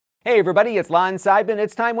Hey everybody, it's Lon.TV.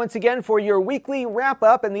 It's time once again for your weekly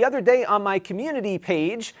wrap-up. And the other day on my community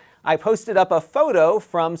page, I posted up a photo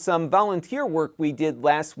from some volunteer work we did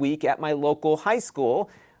last week at my local high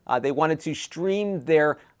school. They wanted to stream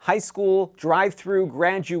their high school drive-through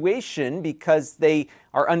graduation because they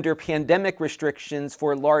are under pandemic restrictions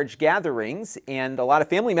for large gatherings, and a lot of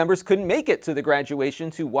family members couldn't make it to the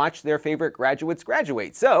graduation to watch their favorite graduates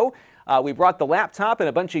graduate. So we brought the laptop and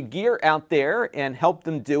a bunch of gear out there and helped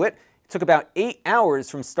them do it. It took about 8 hours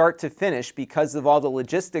from start to finish because of all the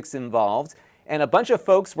logistics involved. And a bunch of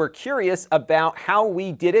folks were curious about how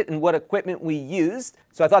we did it and what equipment we used.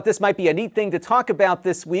 So I thought this might be a neat thing to talk about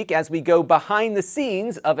this week as we go behind the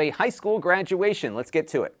scenes of a high school graduation. Let's get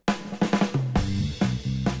to it.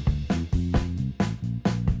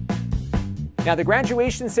 Now, the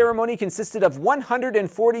graduation ceremony consisted of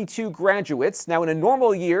 142 graduates. Now, in a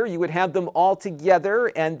normal year, you would have them all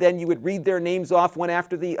together, and then you would read their names off one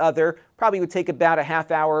after the other. Probably would take about a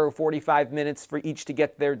half hour or 45 minutes for each to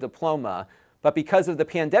get their diploma. But because of the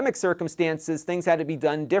pandemic circumstances, things had to be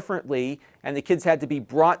done differently, and the kids had to be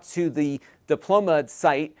brought to the diploma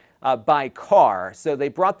site by car. So they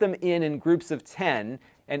brought them in groups of 10.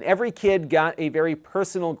 And every kid got a very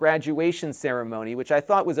personal graduation ceremony, which I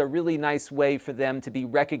thought was a really nice way for them to be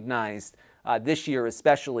recognized this year,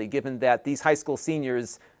 especially given that these high school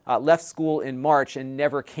seniors left school in March and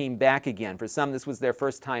never came back again. For some, this was their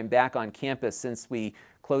first time back on campus since we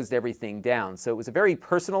closed everything down. So it was a very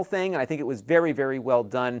personal thing, and I think it was very, very well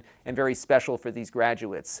done and very special for these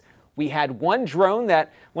graduates. We had one drone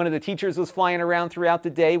that one of the teachers was flying around throughout the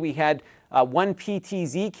day. We had one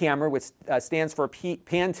PTZ camera, which stands for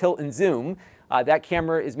Pan, Tilt, and Zoom. That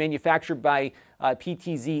camera is manufactured by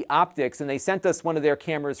PTZ Optics, and they sent us one of their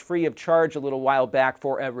cameras free of charge a little while back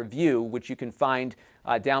for a review, which you can find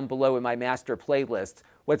down below in my master playlist.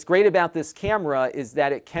 What's great about this camera is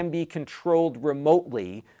that it can be controlled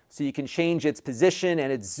remotely, so you can change its position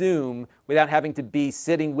and its zoom without having to be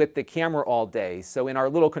sitting with the camera all day. So in our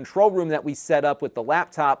little control room that we set up with the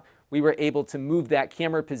laptop, we were able to move that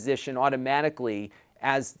camera position automatically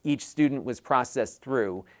as each student was processed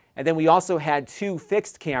through. And then we also had two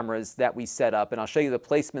fixed cameras that we set up, and I'll show you the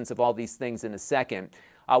placements of all these things in a second.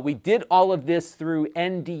 We did all of this through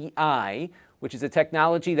NDI, which is a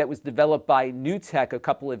technology that was developed by NewTek a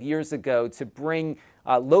couple of years ago to bring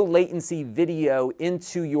low latency video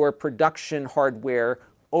into your production hardware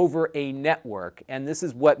over a network. And this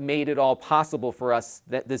is what made it all possible for us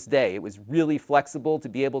this day. It was really flexible to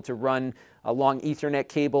be able to run a long Ethernet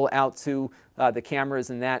cable out to the cameras,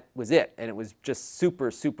 and that was it. And it was just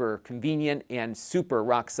super, super convenient and super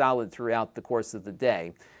rock solid throughout the course of the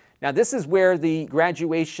day. Now, this is where the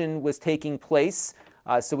graduation was taking place.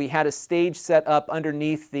 So we had a stage set up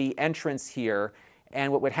underneath the entrance here.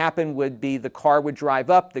 And what would happen would be the car would drive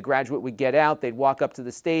up, the graduate would get out, they'd walk up to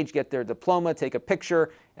the stage, get their diploma, take a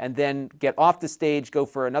picture, and then get off the stage, go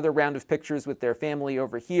for another round of pictures with their family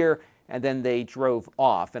over here, and then they drove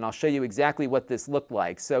off. And I'll show you exactly what this looked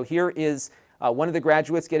like. So here is one of the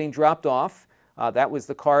graduates getting dropped off. That was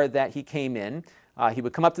the car that he came in. He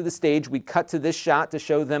would come up to the stage. We'd cut to this shot to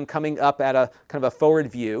show them coming up at a kind of a forward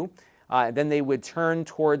view. Then they would turn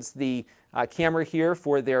towards the camera here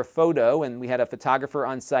for their photo, and we had a photographer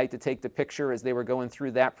on site to take the picture as they were going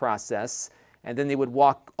through that process. And then they would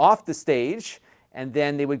walk off the stage, and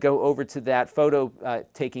then they would go over to that photo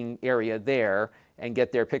taking area there and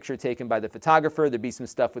get their picture taken by the photographer. There'd be some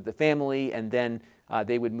stuff with the family, and then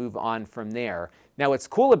they would move on from there. Now, what's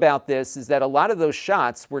cool about this is that a lot of those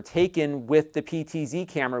shots were taken with the PTZ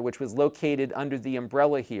camera, which was located under the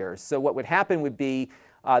umbrella here. So what would happen would be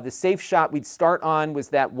the safe shot we'd start on was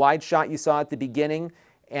that wide shot you saw at the beginning,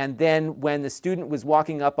 and then when the student was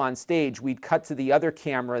walking up on stage, we'd cut to the other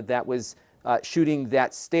camera that was shooting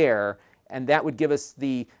that stair, and that would give us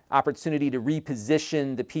the opportunity to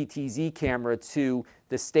reposition the PTZ camera to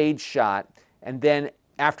the stage shot. And then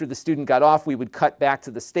after the student got off, we would cut back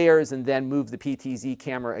to the stairs and then move the PTZ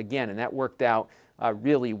camera again, and that worked out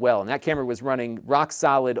really well. And that camera was running rock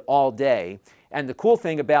solid all day. And the cool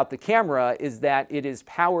thing about the camera is that it is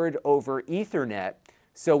powered over Ethernet.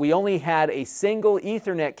 So we only had a single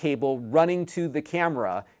Ethernet cable running to the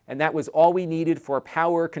camera, and that was all we needed for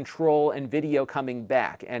power, control, and video coming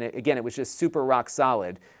back. And again, it was just super rock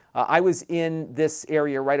solid. I was in this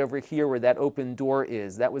area right over here where that open door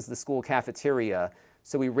is. That was the school cafeteria.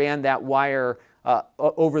 So we ran that wire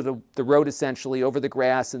over the road, essentially, over the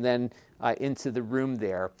grass, and then into the room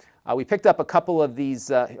there. We picked up a couple of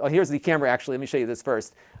these. Oh, here's the camera, actually. Let me show you this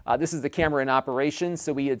first. This is the camera in operation.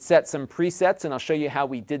 So we had set some presets, and I'll show you how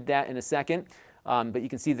we did that in a second. But you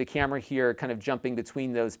can see the camera here kind of jumping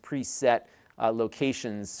between those preset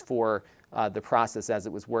locations for the process as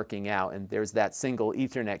it was working out. And there's that single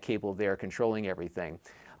Ethernet cable there controlling everything.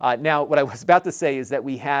 Now, what I was about to say is that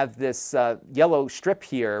we have this yellow strip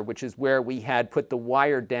here, which is where we had put the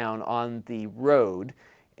wire down on the road.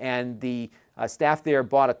 And the staff there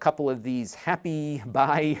bought a couple of these Happy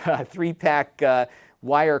Buy 3-pack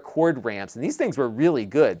wire cord ramps. And these things were really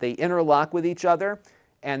good. They interlock with each other,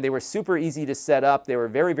 and they were super easy to set up. They were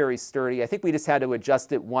very, very sturdy. I think we just had to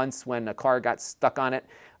adjust it once when a car got stuck on it.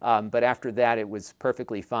 But after that, it was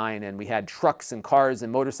perfectly fine. And we had trucks and cars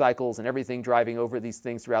and motorcycles and everything driving over these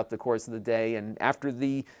things throughout the course of the day. And after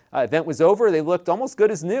the event was over, they looked almost good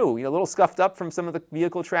as new. You know, a little scuffed up from some of the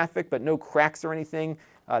vehicle traffic, but no cracks or anything.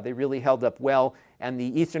 They really held up well. And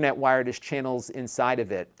the Ethernet wireless channels inside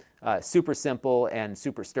of it, super simple and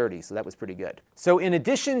super sturdy, so that was pretty good. So in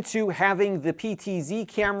addition to having the PTZ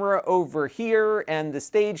camera over here and the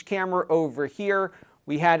stage camera over here,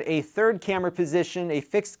 we had a third camera position, a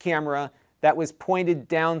fixed camera that was pointed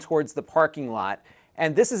down towards the parking lot.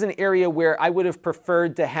 And this is an area where I would have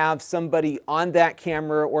preferred to have somebody on that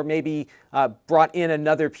camera, or maybe brought in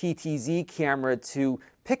another PTZ camera to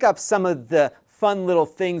pick up some of the fun little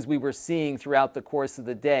things we were seeing throughout the course of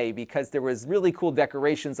the day, because there was really cool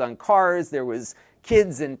decorations on cars, there was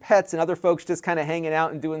kids and pets and other folks just kind of hanging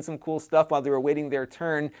out and doing some cool stuff while they were waiting their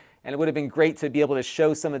turn, and it would have been great to be able to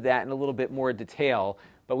show some of that in a little bit more detail.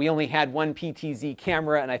 But we only had one PTZ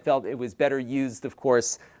camera, and I felt it was better used, of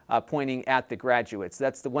course, pointing at the graduates.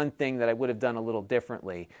 That's the one thing that I would have done a little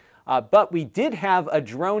differently. But we did have a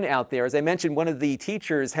drone out there. As I mentioned, one of the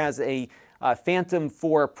teachers has a Phantom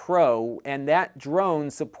 4 Pro, and that drone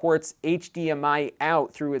supports HDMI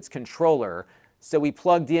out through its controller. So we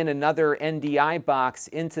plugged in another NDI box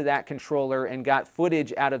into that controller and got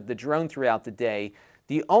footage out of the drone throughout the day.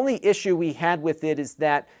 The only issue we had with it is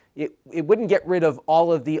that it wouldn't get rid of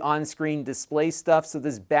all of the on-screen display stuff, so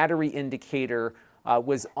this battery indicator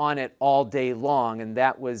was on it all day long, and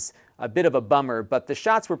that was a bit of a bummer, but the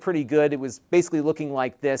shots were pretty good. It was basically looking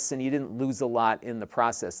like this, and you didn't lose a lot in the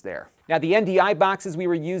process there. Now, the NDI boxes we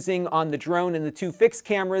were using on the drone and the two fixed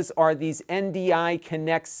cameras are these NDI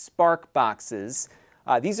Connect Spark boxes.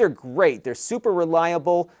 These are great. They're super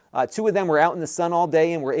reliable. Two of them were out in the sun all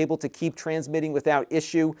day and were able to keep transmitting without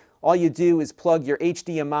issue. All you do is plug your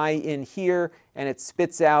HDMI in here, and it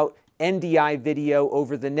spits out NDI video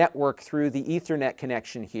over the network through the Ethernet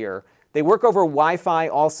connection here. They work over Wi-Fi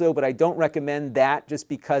also, but I don't recommend that just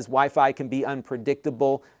because Wi-Fi can be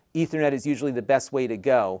unpredictable. Ethernet is usually the best way to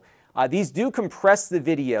go. These do compress the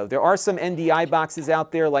video. There are some NDI boxes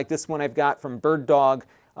out there, like this one I've got from Bird Dog,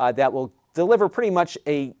 that will deliver pretty much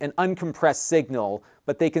an uncompressed signal,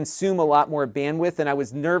 but they consume a lot more bandwidth, and I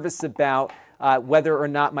was nervous about whether or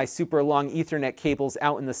not my super long Ethernet cables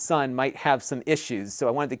out in the sun might have some issues. So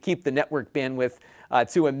I wanted to keep the network bandwidth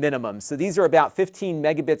to a minimum. So these are about 15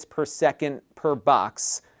 megabits per second per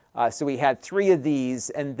box. So we had 3 of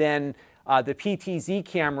these, and then the PTZ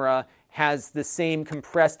camera has the same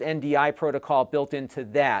compressed NDI protocol built into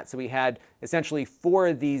that. So we had essentially 4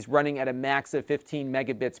 of these running at a max of 15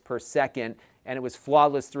 megabits per second, and it was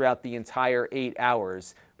flawless throughout the entire 8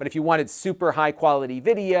 hours. But if you wanted super high quality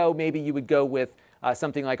video, maybe you would go with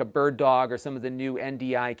something like a Bird Dog or some of the new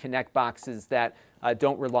NDI Connect boxes that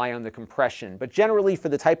don't rely on the compression. But generally, for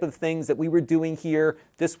the type of things that we were doing here,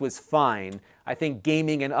 this was fine. I think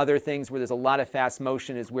gaming and other things where there's a lot of fast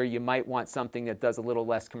motion is where you might want something that does a little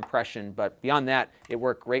less compression. But beyond that, it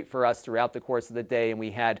worked great for us throughout the course of the day, and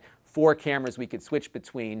we had 4 cameras we could switch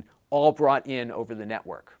between, all brought in over the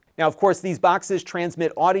network. Now, of course, these boxes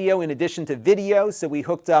transmit audio in addition to video, so we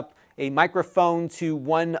hooked up a microphone to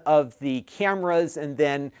one of the cameras, and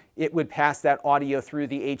then it would pass that audio through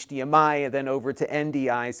the HDMI and then over to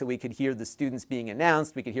NDI so we could hear the students being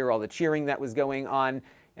announced, we could hear all the cheering that was going on,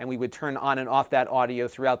 and we would turn on and off that audio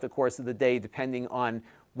throughout the course of the day depending on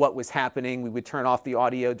what was happening. We would turn off the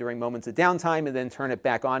audio during moments of downtime and then turn it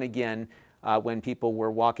back on again when people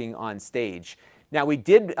were walking on stage. Now, we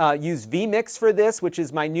did use VMix for this, which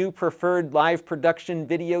is my new preferred live production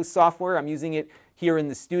video software. I'm using it here in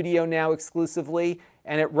the studio now exclusively,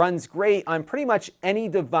 and it runs great on pretty much any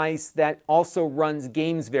device that also runs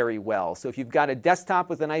games very well. So if you've got a desktop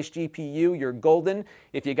with a nice GPU, you're golden.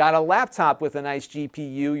 If you got a laptop with a nice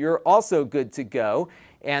GPU, you're also good to go.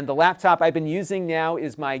 And the laptop I've been using now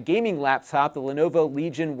is my gaming laptop, the Lenovo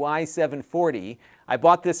Legion Y740. I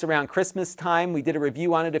bought this around Christmas time. We did a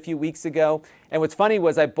review on it a few weeks ago. And what's funny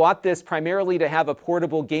was I bought this primarily to have a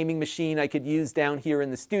portable gaming machine I could use down here in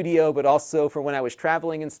the studio, but also for when I was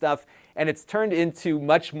traveling and stuff. And it's turned into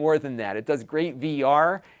much more than that. It does great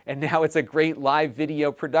VR, and now it's a great live video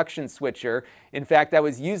production switcher. In fact, I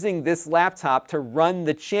was using this laptop to run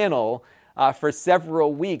the channel for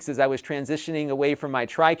several weeks as I was transitioning away from my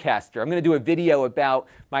TriCaster. I'm going to do a video about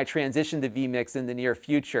my transition to VMix in the near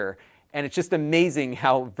future. And it's just amazing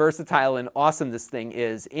how versatile and awesome this thing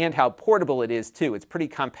is, and how portable it is too. It's pretty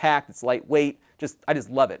compact, it's lightweight. I just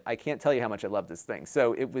love it. I can't tell you how much I love this thing.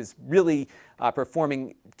 So it was really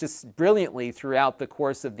performing just brilliantly throughout the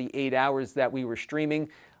course of the 8 hours that we were streaming.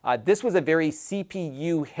 This was a very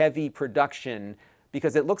CPU heavy production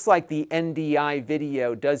because it looks like the NDI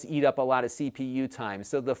video does eat up a lot of CPU time.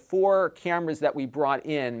 So the 4 cameras that we brought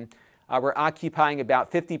in were occupying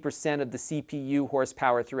about 50% of the CPU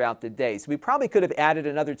horsepower throughout the day. So we probably could have added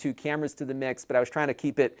another 2 cameras to the mix, but I was trying to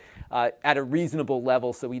keep it at a reasonable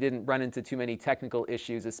level so we didn't run into too many technical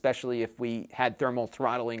issues, especially if we had thermal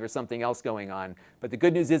throttling or something else going on. But the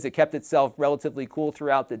good news is it kept itself relatively cool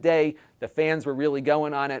throughout the day. The fans were really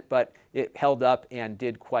going on it, but it held up and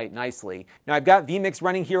did quite nicely. Now I've got VMix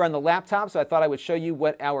running here on the laptop, so I thought I would show you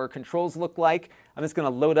what our controls look like. I'm just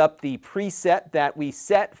going to load up the preset that we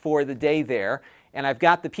set for the day there. And I've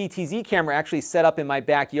got the PTZ camera actually set up in my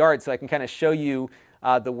backyard so I can kind of show you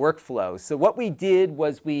the workflow. So what we did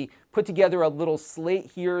was we put together a little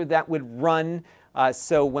slate here that would run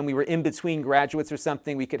so when we were in between graduates or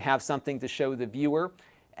something, we could have something to show the viewer.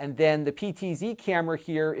 And then the PTZ camera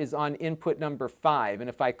here is on input number 5. And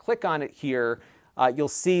if I click on it here, you'll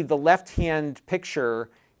see the left-hand picture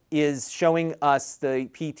is showing us the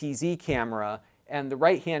PTZ camera, and the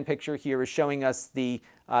right-hand picture here is showing us the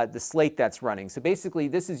slate that's running. So basically,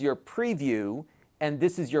 this is your preview, and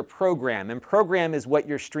this is your program. And program is what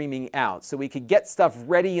you're streaming out. So we could get stuff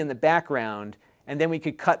ready in the background, and then we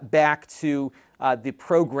could cut back to the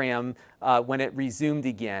program when it resumed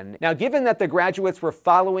again. Now, given that the graduates were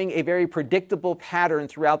following a very predictable pattern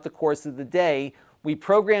throughout the course of the day, we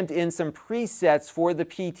programmed in some presets for the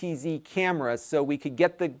PTZ camera so we could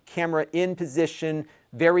get the camera in position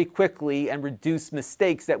very quickly and reduce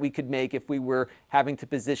mistakes that we could make if we were having to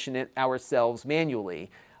position it ourselves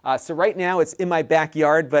manually. So right now it's in my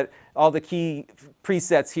backyard, but all the key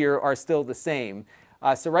presets here are still the same.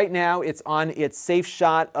 So right now it's on its safe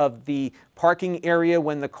shot of the parking area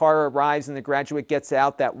when the car arrives and the graduate gets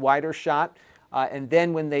out, that wider shot. And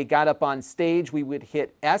then when they got up on stage, we would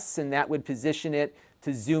hit S, and that would position it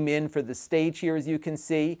to zoom in for the stage here, as you can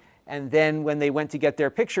see. And then when they went to get their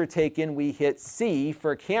picture taken, we hit C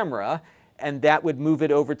for camera, and that would move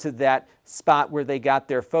it over to that spot where they got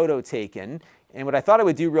their photo taken. And what I thought I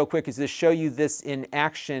would do real quick is just show you this in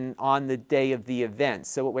action on the day of the event.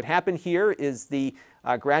 So what would happen here is the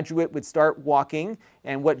graduate would start walking,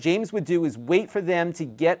 and what James would do is wait for them to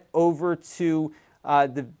get over to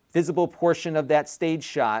the visible portion of that stage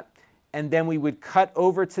shot, and then we would cut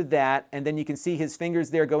over to that, and then you can see his fingers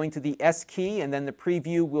there going to the S key, and then the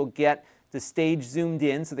preview will get the stage zoomed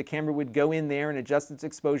in, so the camera would go in there and adjust its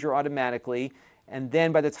exposure automatically. And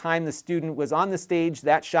then by the time the student was on the stage,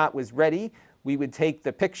 that shot was ready. We would take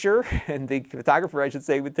the picture, and the photographer, I should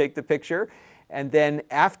say, would take the picture. And then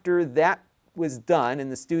after that was done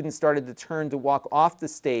and the student started to turn to walk off the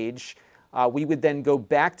stage, we would then go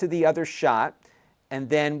back to the other shot, and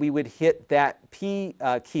then we would hit that P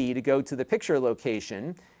key to go to the picture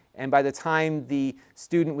location. And by the time the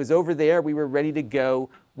student was over there, we were ready to go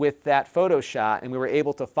with that photo shot, and we were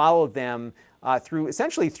able to follow them through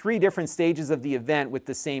essentially 3 different stages of the event with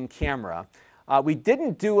the same camera. We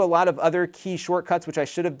didn't do a lot of other key shortcuts, which I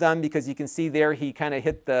should have done, because you can see there he kind of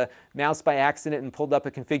hit the mouse by accident and pulled up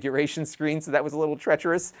a configuration screen, so that was a little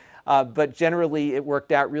treacherous. But generally it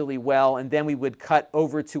worked out really well, and then we would cut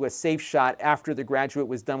over to a safe shot after the graduate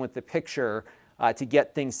was done with the picture to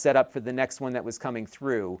get things set up for the next one that was coming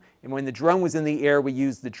through. And when the drone was in the air, we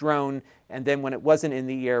used the drone, and then when it wasn't in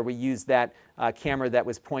the air, we used that camera that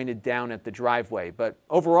was pointed down at the driveway. But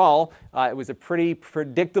overall, it was a pretty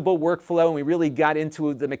predictable workflow, and we really got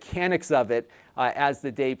into the mechanics of it as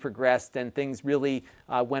the day progressed, and things really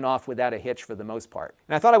went off without a hitch for the most part.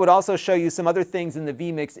 And I thought I would also show you some other things in the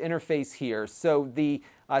VMix interface here. So the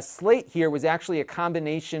slate here was actually a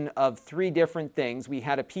combination of 3 different things. We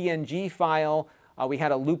had a PNG file, we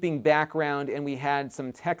had a looping background, and we had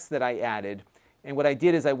some text that I added. And what I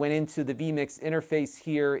did is I went into the VMix interface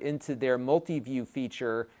here, into their multi-view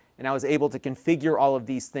feature, and I was able to configure all of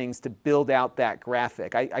these things to build out that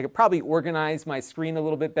graphic. I could probably organize my screen a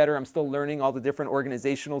little bit better. I'm still learning all the different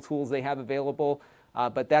organizational tools they have available.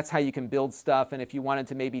 but that's how you can build stuff. And if you wanted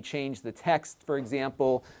to maybe change the text, for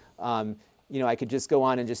example, I could just go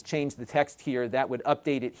on and just change the text here. That would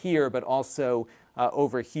update it here, but also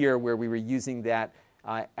over here where we were using that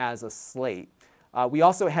as a slate. We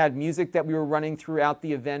also had music that we were running throughout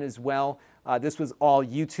the event as well. This was all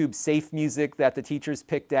YouTube safe music that the teachers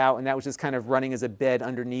picked out, and that was just kind of running as a bed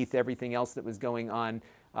underneath everything else that was going on.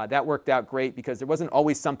 That worked out great because there wasn't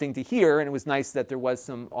always something to hear, and it was nice that there was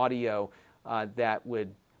some audio that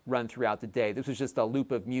would run throughout the day. This was just a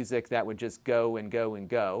loop of music that would just go and go and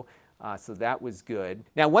go. So that was good.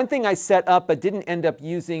 Now, one thing I set up but didn't end up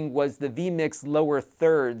using was the VMix lower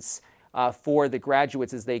thirds for the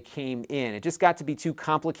graduates as they came in. It just got to be too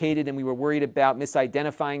complicated, and we were worried about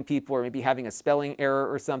misidentifying people or maybe having a spelling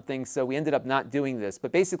error or something, so we ended up not doing this.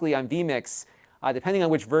 But basically on VMix, depending on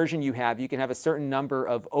which version you can have a certain number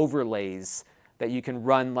of overlays that you can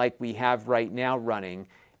run like we have right now running.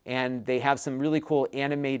 And they have some really cool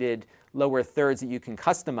animated lower thirds that you can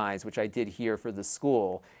customize, which I did here for the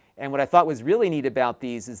school. And what I thought was really neat about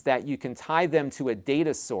these is that you can tie them to a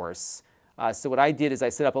data source. So what I did is I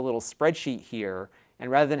set up a little spreadsheet here, and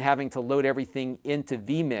rather than having to load everything into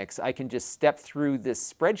VMix, I can just step through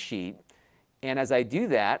this spreadsheet. And as I do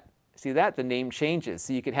that, see that? The name changes.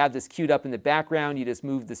 So you could have this queued up in the background. You just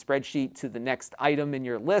move the spreadsheet to the next item in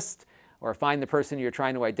your list, or find the person you're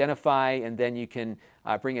trying to identify, and then you can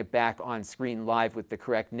bring it back on screen live with the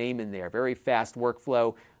correct name in there. Very fast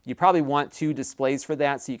workflow. You probably want 2 displays for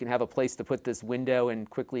that, so you can have a place to put this window and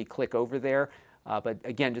quickly click over there. But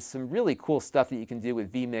again, just some really cool stuff that you can do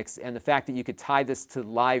with VMix, and the fact that you could tie this to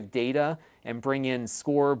live data and bring in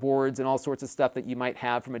scoreboards and all sorts of stuff that you might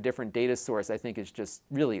have from a different data source, I think is just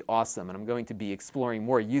really awesome. And I'm going to be exploring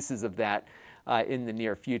more uses of that in the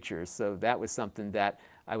near future. So that was something that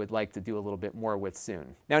I would like to do a little bit more with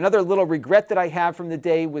soon. Now, another little regret that I have from the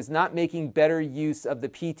day was not making better use of the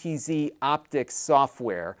PTZ Optics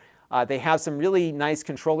software. They have some really nice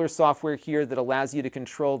controller software here that allows you to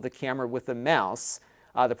control the camera with a mouse.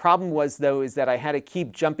 The problem was, though, is that I had to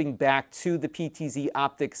keep jumping back to the PTZ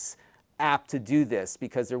Optics app to do this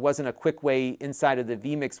because there wasn't a quick way inside of the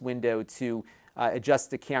VMix window to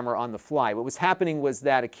adjust the camera on the fly. What was happening was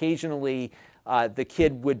that occasionally the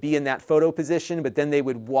kid would be in that photo position, but then they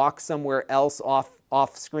would walk somewhere else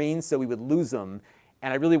off screen, so we would lose them.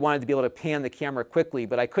 And I really wanted to be able to pan the camera quickly,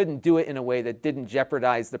 but I couldn't do it in a way that didn't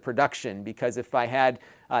jeopardize the production, because if I had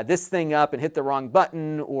this thing up and hit the wrong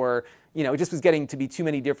button, or it just was getting to be too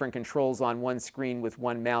many different controls on one screen with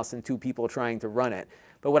one mouse and 2 people trying to run it.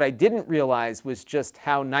 But what I didn't realize was just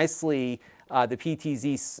how nicely the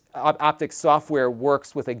PTZ Optics software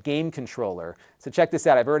works with a game controller. So check this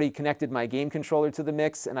out. I've already connected my game controller to the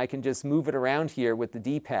Mix, and I can just move it around here with the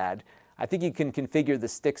D-pad. I think you can configure the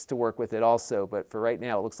sticks to work with it also, but for right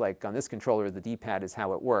now it looks like on this controller the D-pad is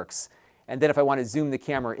how it works. And then if I want to zoom the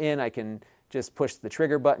camera in, I can just push the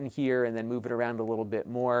trigger button here and then move it around a little bit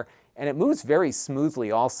more. And it moves very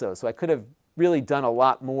smoothly also, so I could have really done a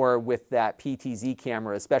lot more with that PTZ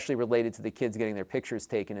camera, especially related to the kids getting their pictures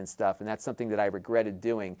taken and stuff, and that's something that I regretted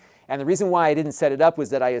doing. And the reason why I didn't set it up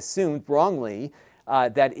was that I assumed wrongly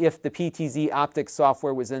that if the PTZ Optics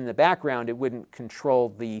software was in the background, it wouldn't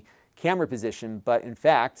control the camera position, but in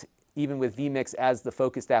fact, even with VMix as the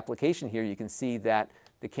focused application here, you can see that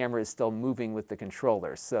the camera is still moving with the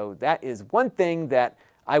controller. So that is one thing that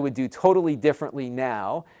I would do totally differently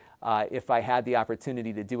now if I had the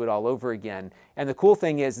opportunity to do it all over again. And the cool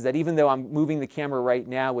thing is that even though I'm moving the camera right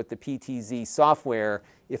now with the PTZ software,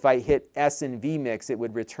 if I hit S in VMix, it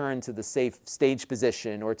would return to the safe stage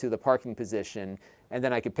position or to the parking position, and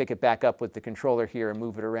then I could pick it back up with the controller here and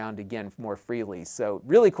move it around again more freely. So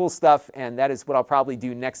really cool stuff, and that is what I'll probably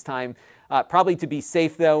do next time. Probably to be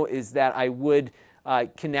safe, though, is that I would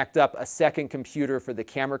connect up a second computer for the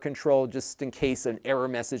camera control, just in case an error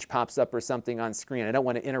message pops up or something on screen. I don't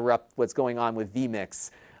want to interrupt what's going on with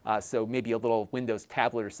VMix. So maybe a little Windows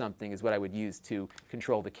tablet or something is what I would use to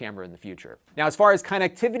control the camera in the future. Now, as far as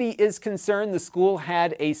connectivity is concerned, the school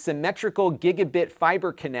had a symmetrical gigabit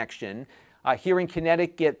fiber connection. Here in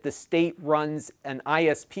Connecticut, the state runs an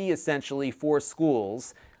ISP essentially for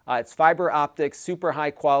schools. It's fiber optics, super high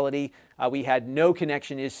quality. We had no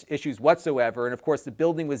connection issues whatsoever, and of course the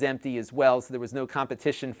building was empty as well, so there was no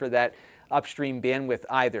competition for that upstream bandwidth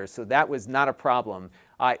either, so that was not a problem.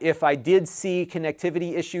 If I did see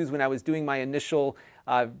connectivity issues when I was doing my initial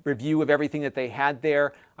review of everything that they had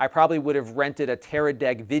there, I probably would have rented a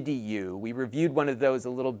Teradek VidiU. We reviewed one of those a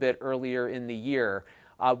little bit earlier in the year.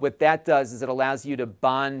 What that does is it allows you to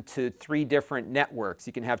bond to 3 different networks.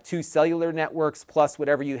 You can have 2 cellular networks plus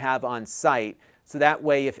whatever you have on site. So that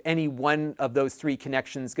way, if any one of those 3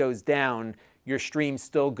 connections goes down, your stream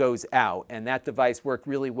still goes out. And that device worked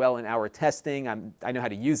really well in our testing. I know how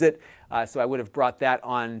to use it, so I would have brought that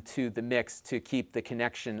on to the mix to keep the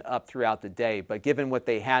connection up throughout the day. But given what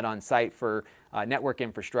they had on site for network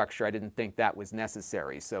infrastructure, I didn't think that was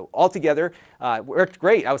necessary. So altogether, worked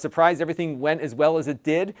great. I was surprised everything went as well as it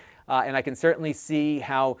did. And I can certainly see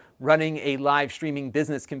how running a live streaming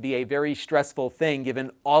business can be a very stressful thing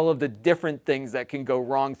given all of the different things that can go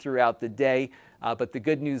wrong throughout the day. But the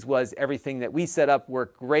good news was everything that we set up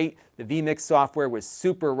worked great. The VMix software was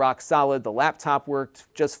super rock solid. The laptop worked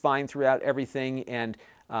just fine throughout everything. And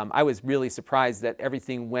I was really surprised that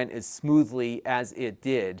everything went as smoothly as it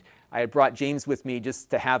did. I had brought James with me just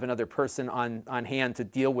to have another person on hand to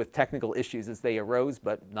deal with technical issues as they arose,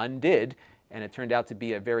 but none did. And it turned out to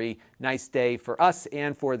be a very nice day for us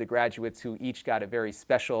and for the graduates who each got a very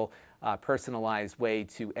special, personalized way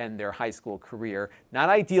to end their high school career. Not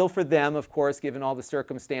ideal for them, of course, given all the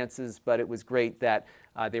circumstances, but it was great that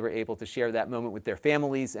they were able to share that moment with their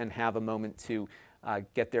families and have a moment to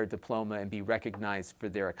get their diploma and be recognized for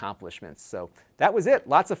their accomplishments. So that was it.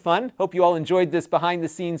 Lots of fun. Hope you all enjoyed this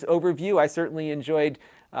behind-the-scenes overview. I certainly enjoyed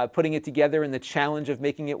putting it together and the challenge of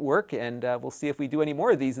making it work, and we'll see if we do any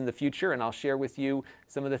more of these in the future, and I'll share with you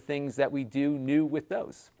some of the things that we do new with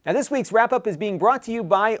those. Now, this week's wrap-up is being brought to you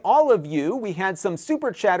by all of you. We had some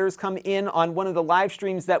super chatters come in on one of the live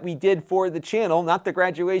streams that we did for the channel, not the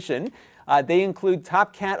graduation. They include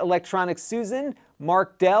Top Cat Electronics Susan,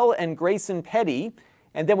 Mark Dell, and Grayson Petty.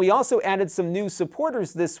 And then we also added some new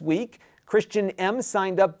supporters this week. Christian M.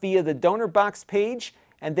 signed up via the donor box page.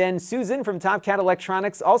 And then Susan from Top Cat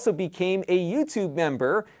Electronics also became a YouTube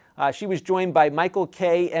member. She was joined by Michael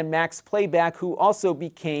K. and Max Playback, who also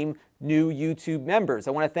became new YouTube members.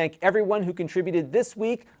 I want to thank everyone who contributed this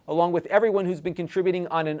week, along with everyone who's been contributing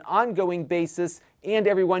on an ongoing basis, and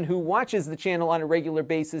everyone who watches the channel on a regular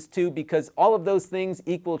basis too, because all of those things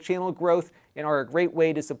equal channel growth and are a great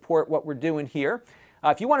way to support what we're doing here.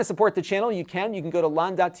 If you want to support the channel, you can. You can go to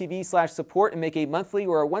Lon.TV/support and make a monthly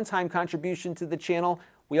or a one-time contribution to the channel.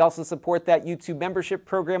 We also support that YouTube membership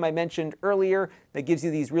program I mentioned earlier that gives you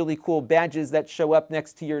these really cool badges that show up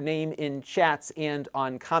next to your name in chats and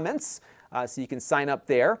on comments, so you can sign up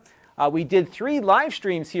there. We did 3 live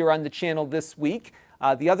streams here on the channel this week.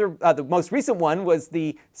 The most recent one was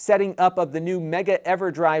the setting up of the new Mega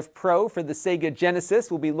EverDrive Pro for the Sega Genesis.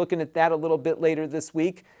 We'll be looking at that a little bit later this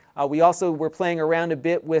week. We also were playing around a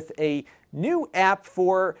bit with a new app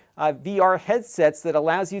for VR headsets that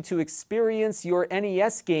allows you to experience your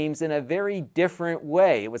NES games in a very different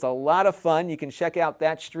way. It was a lot of fun. You can check out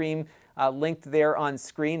that stream linked there on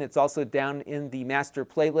screen. It's also down in the master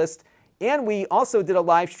playlist. And we also did a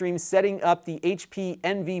live stream setting up the HP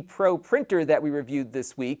Envy Pro printer that we reviewed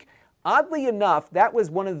this week. Oddly enough, that was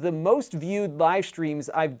one of the most viewed live streams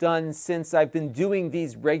I've done since I've been doing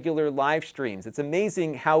these regular live streams. It's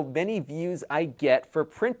amazing how many views I get for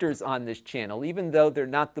printers on this channel, even though they're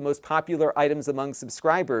not the most popular items among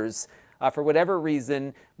subscribers. For whatever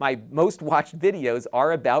reason, my most watched videos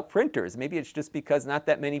are about printers. Maybe it's just because not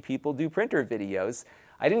that many people do printer videos.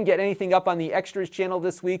 I didn't get anything up on the Extras channel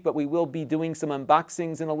this week, but we will be doing some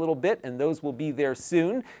unboxings in a little bit, and those will be there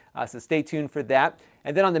soon, so stay tuned for that.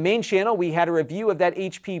 And then on the main channel, we had a review of that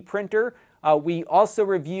HP printer. We also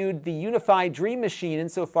reviewed the Unified Dream Machine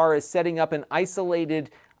insofar as setting up an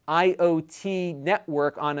isolated IoT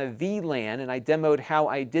network on a VLAN, and I demoed how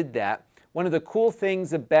I did that. One of the cool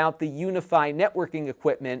things about the Unify networking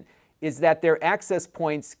equipment is that their access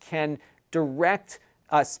points can direct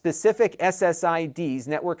specific SSIDs,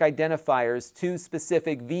 network identifiers, to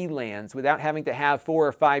specific VLANs without having to have 4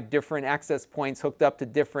 or 5 different access points hooked up to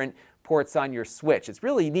different ports on your switch. It's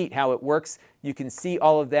really neat how it works. You can see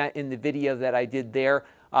all of that in the video that I did there.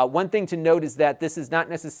 One thing to note is that this is not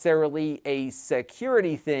necessarily a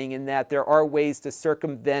security thing in that there are ways to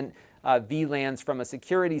circumvent VLANs from a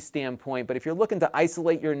security standpoint, but if you're looking to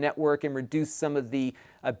isolate your network and reduce some of the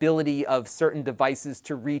ability of certain devices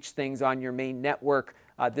to reach things on your main network,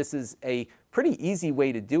 this is a pretty easy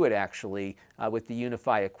way to do it actually with the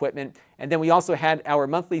Unify equipment. And then we also had our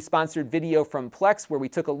monthly sponsored video from Plex where we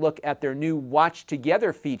took a look at their new Watch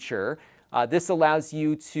Together feature. This allows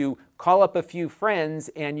you to call up a few friends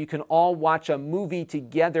and you can all watch a movie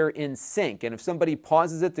together in sync. And if somebody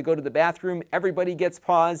pauses it to go to the bathroom, everybody gets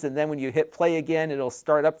paused, and then when you hit play again, it'll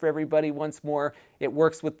start up for everybody once more. It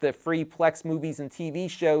works with the free Plex movies and TV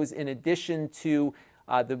shows in addition to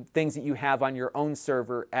the things that you have on your own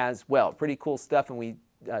server as well. Pretty cool stuff, and we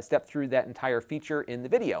stepped through that entire feature in the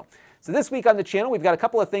video. So this week on the channel, we've got a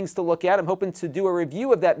couple of things to look at. I'm hoping to do a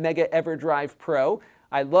review of that Mega EverDrive Pro.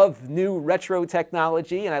 I love new retro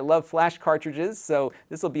technology and I love flash cartridges, so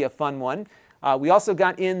this will be a fun one. We also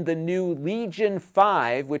got in the new Legion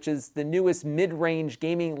 5, which is the newest mid-range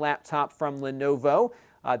gaming laptop from Lenovo.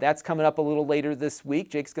 That's coming up a little later this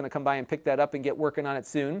week. Jake's going to come by and pick that up and get working on it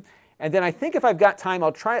soon. And then I think if I've got time,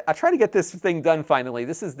 I'll try to get this thing done finally.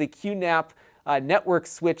 This is the QNAP network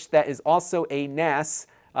switch that is also a NAS,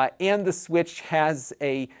 and the switch has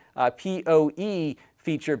a PoE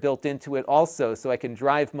feature built into it also, so I can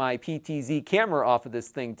drive my PTZ camera off of this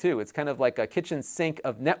thing too. It's kind of like a kitchen sink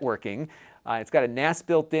of networking. It's got a NAS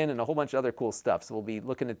built in and a whole bunch of other cool stuff, so we'll be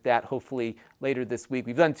looking at that hopefully later this week.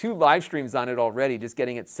 We've done 2 live streams on it already, just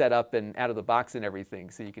getting it set up and out of the box and everything,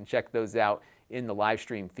 so you can check those out in the live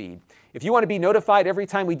stream feed. If you want to be notified every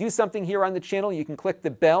time we do something here on the channel, you can click the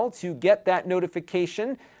bell to get that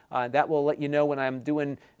notification. That will let you know when I'm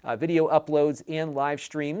doing video uploads and live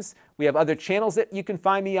streams. We have other channels that you can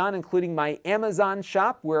find me on, including my Amazon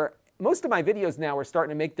shop, where most of my videos now are starting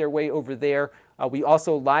to make their way over there. We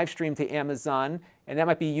also live stream to Amazon, and that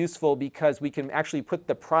might be useful because we can actually put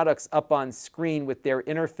the products up on screen with their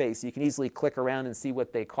interface. You can easily click around and see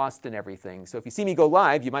what they cost and everything. So if you see me go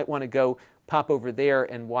live, you might want to go pop over there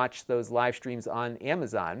and watch those live streams on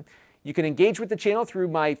Amazon. You can engage with the channel through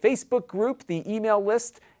my Facebook group, the email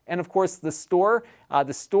list, and of course the store.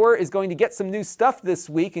 The store is going to get some new stuff this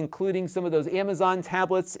week, including some of those Amazon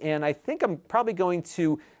tablets, and I think I'm probably going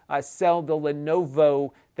to sell the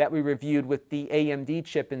Lenovo that we reviewed with the AMD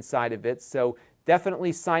chip inside of it. So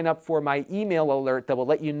definitely sign up for my email alert that will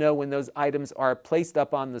let you know when those items are placed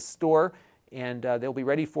up on the store, and they'll be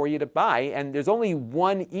ready for you to buy. And there's only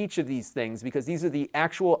one each of these things because these are the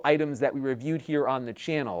actual items that we reviewed here on the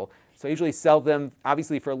channel. So I usually sell them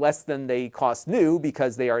obviously for less than they cost new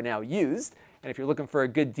because they are now used. And if you're looking for a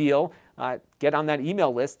good deal, get on that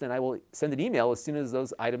email list and I will send an email as soon as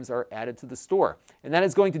those items are added to the store. And that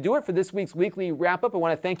is going to do it for this week's weekly wrap-up. I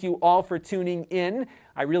want to thank you all for tuning in.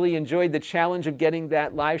 I really enjoyed the challenge of getting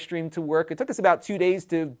that live stream to work. It took us about 2 days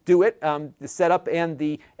to do it, the setup and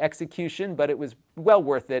the execution, but it was well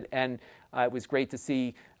worth it. And it was great to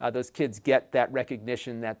see those kids get that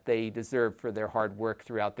recognition that they deserve for their hard work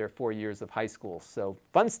throughout their 4 years of high school. So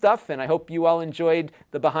fun stuff, and I hope you all enjoyed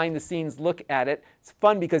the behind-the-scenes look at it. It's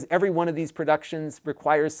fun because every one of these productions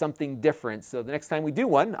requires something different. So the next time we do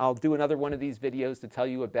one, I'll do another one of these videos to tell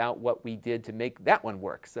you about what we did to make that one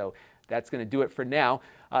work. So that's going to do it for now.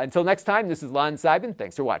 Until next time, this is Lon.TV.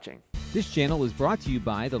 Thanks for watching. This channel is brought to you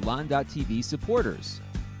by the Lon.TV supporters,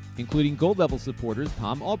 including gold-level supporters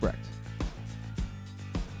Tom Albrecht,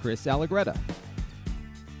 Chris Allegretta,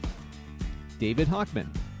 David Hockman,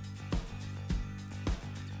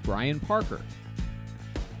 Brian Parker,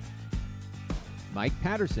 Mike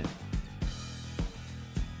Patterson,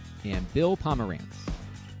 and Bill Pomerantz.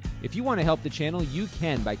 If you want to help the channel, you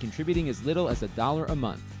can by contributing as little as $1 a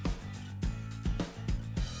month.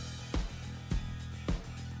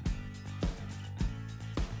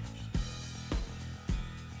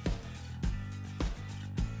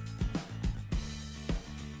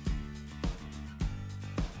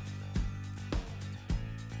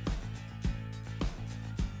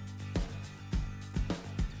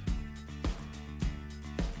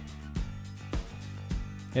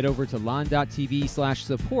 Head over to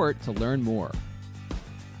lon.tv/support to learn more.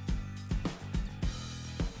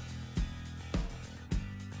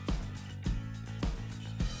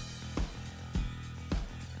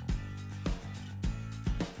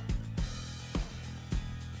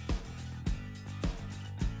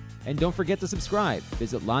 And don't forget to subscribe.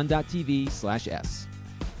 Visit lon.tv/s.